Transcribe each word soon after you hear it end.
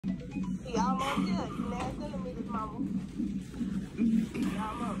He almost here. He 9 centimeters, mama. He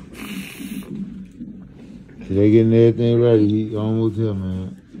almost. They getting everything ready. He almost here,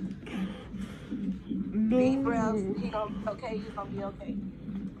 man. Deep breaths. He gonna be okay. You gonna be okay.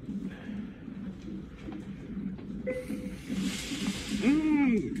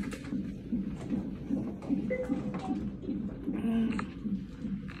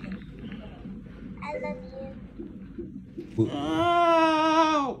 I love you.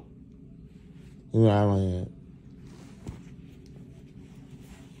 Oh! Give me my hand.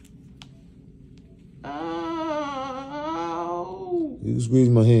 Oh! You can squeeze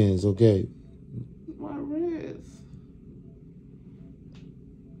my hands, okay? My wrist.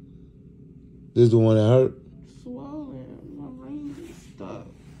 This is the one that hurt? Swollen. My ring is stuck.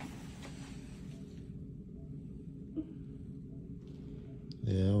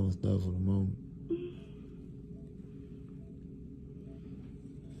 Yeah, I was stuck for the moment.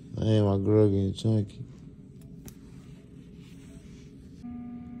 I ain't my girl getting chunky.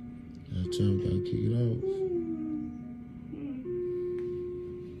 That chunk gotta kick it off.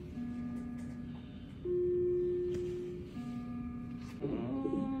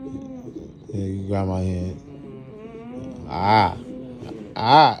 Yeah, you got my hand.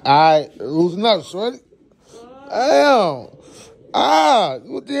 Loosen up, shorty. Damn.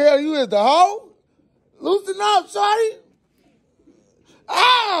 What the hell? You at the hole? Loosen up, shorty.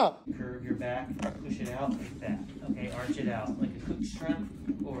 Curve your back, push it out like that. Okay, arch it out like a cooked shrimp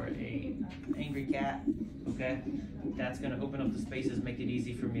or a angry cat. Okay, that's gonna open up the spaces, make it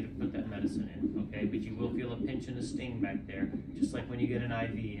easy for me to put that medicine in. Okay, but you will feel a pinch and a sting back there, just like when you get an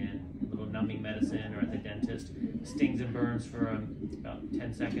IV in, a little numbing medicine, or at the dentist. Stings and burns for about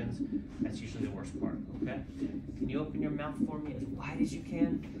 10 seconds. That's usually the worst part. Okay, can you open your mouth for me as wide as you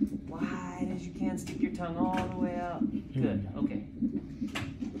can? Wide as you can. Stick your tongue all the way out. Good. Okay.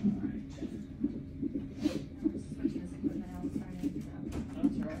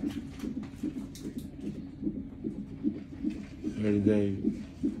 Ready, Dave?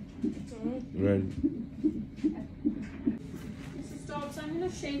 Ready? Mrs. Stokes, I'm going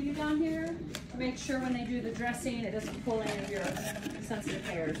to shave you down here. Make sure when they do the dressing, it doesn't pull any of your sensitive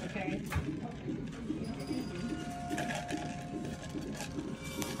hairs, okay?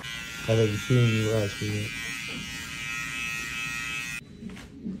 I haven't seen you actually.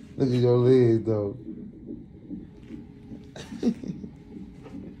 Look at your legs, though.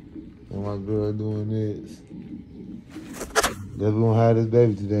 And my girl doing this. Never gonna have this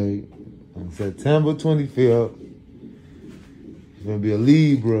baby today. On September 25th. She's gonna be a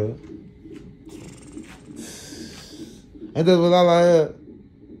Libra. Ain't that what I like?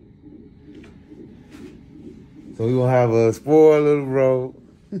 So we gonna have a spoiled little bro.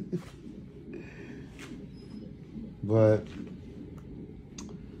 But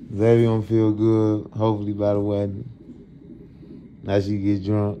Zavia gonna feel good, hopefully by the wedding. Now she gets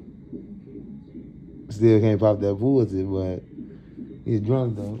drunk. Still can't pop that pussy, but get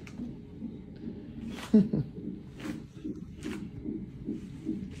drunk though.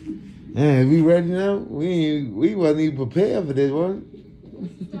 Man, we ready now? We wasn't even prepared for this, was it?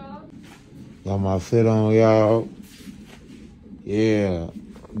 Got my fit on, y'all. Yeah.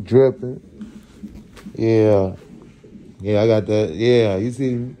 Dripping. Yeah. Yeah, I got that. Yeah, you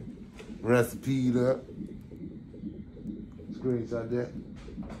see me? Recipe'd up. Screenshot that.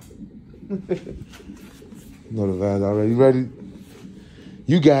 Know the vibes already. You ready?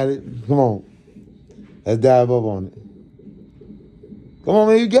 You got it. Come on. Let's dive up on it. Come on,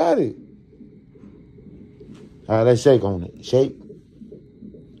 man. You got it. All right, let's shake on it. Shake.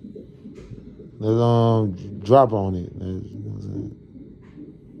 Let's drop on it.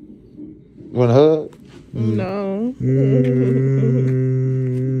 You want a hug? No.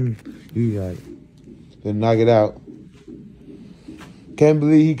 You got it. Gonna knock it out. Can't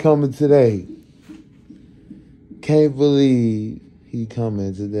believe he coming today. Can't believe he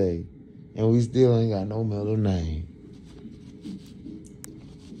coming today. And we still ain't got no middle name.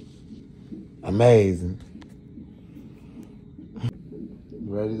 Amazing.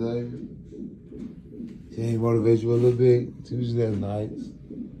 Ready, Zavia? She ain't motivate you a little bit. She was that nice.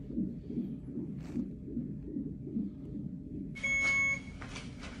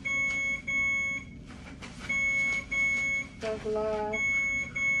 Don't lie.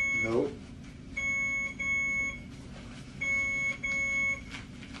 Nope.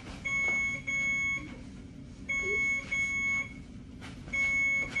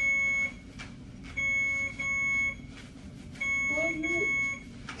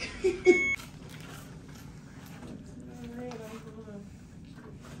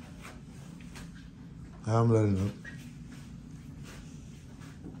 I'm letting up.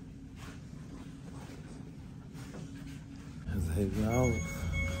 There you go.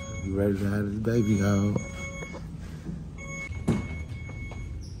 You ready to have this baby out?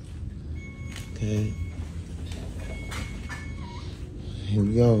 Okay. Here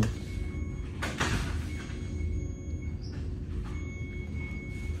we go.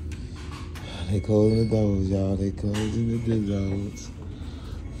 They closing the doors, y'all. They closing the doors.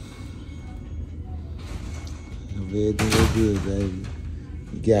 Everything is good, baby.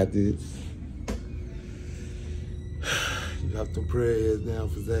 You got this. You got them prayers down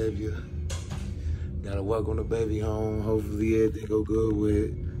for Zavia. Gotta work on the baby home. Hopefully everything go good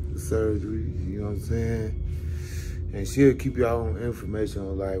with the surgery. You know what I'm saying? And she'll keep y'all on information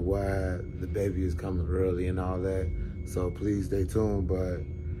on like why the baby is coming early and all that. So please stay tuned. But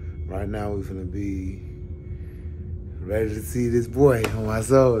right now we finna be ready to see this boy on my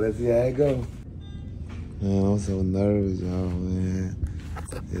soul. Let's see how it go. Man, I'm so nervous, y'all, man.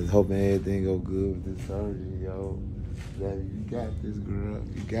 Just hoping everything go good with this surgery, yo. Baby, you got this, girl.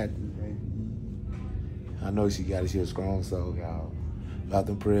 You got this, baby. I know she got it. She a strong soul, y'all. Got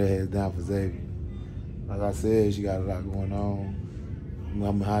them prayer heads down for Zavia. Like I said, she got a lot going on.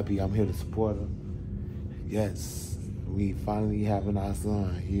 I'm happy. I'm here to support her. Yes, we finally having our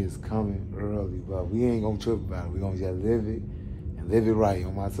son. He is coming early, but we ain't gonna trip about it. We gonna just live it and live it right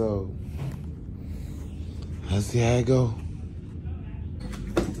on my soul. Let's see how it go.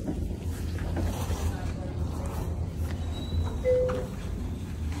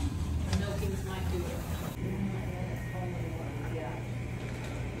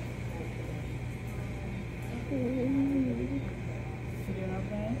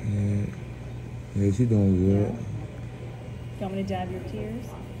 Yeah, she doing good. You want me to dab your tears?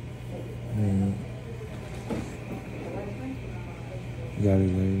 Yeah. You got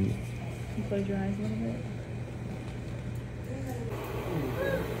it, baby. You close your eyes a little bit.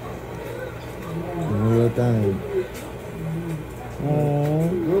 Little thing. Aww.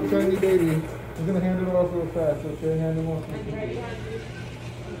 Little tiny baby. We're gonna hand it off real fast, okay? Hand him off.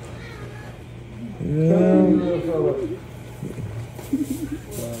 Yeah.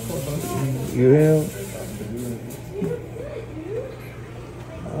 You hear him?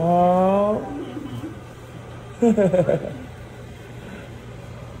 Oh.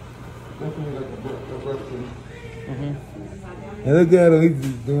 And look at him, he's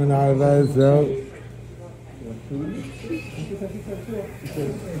just doing all by himself.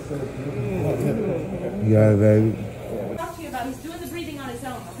 Yeah, baby. Talk to you about he's doing the breathing on his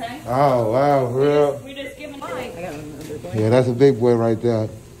own, okay? Oh, wow, for real? We just give him mine. Yeah, that's a big boy right there.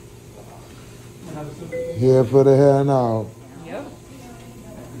 Here for the hair and all. Yep.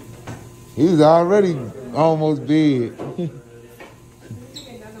 He's already almost big.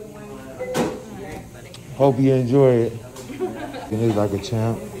 Hope you enjoy it. He's like a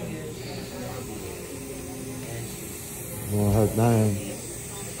champ. Doing her thing.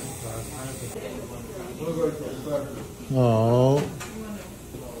 Oh,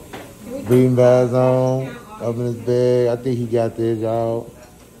 breathing bags on, up in his bed. I think he got this, y'all.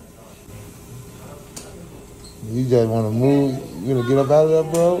 You just want to move. You gonna get up out of there,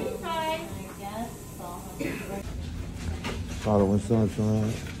 bro? Following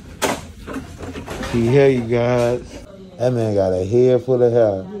sunshine. He here, you guys. That man got a head full of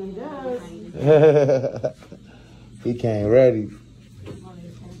hair. He does. He came ready.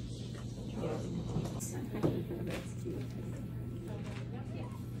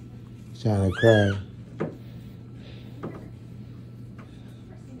 Trying to cry.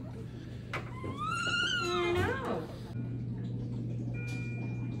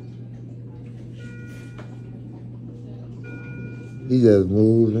 He just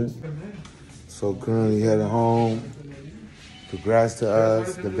moving. So currently heading home. Congrats to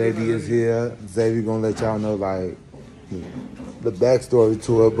us. The baby is here. Zavia gonna let y'all know like the backstory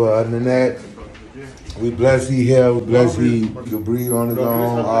to it. But other than that, we blessed he here. We blessed he could breathe on his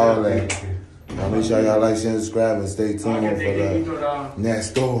own. All that. Make sure y'all like, share, and subscribe, and stay tuned for the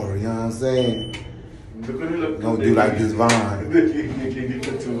next story. You know what I'm saying? Don't do like this Vine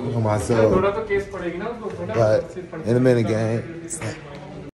on myself. But in a minute, gang.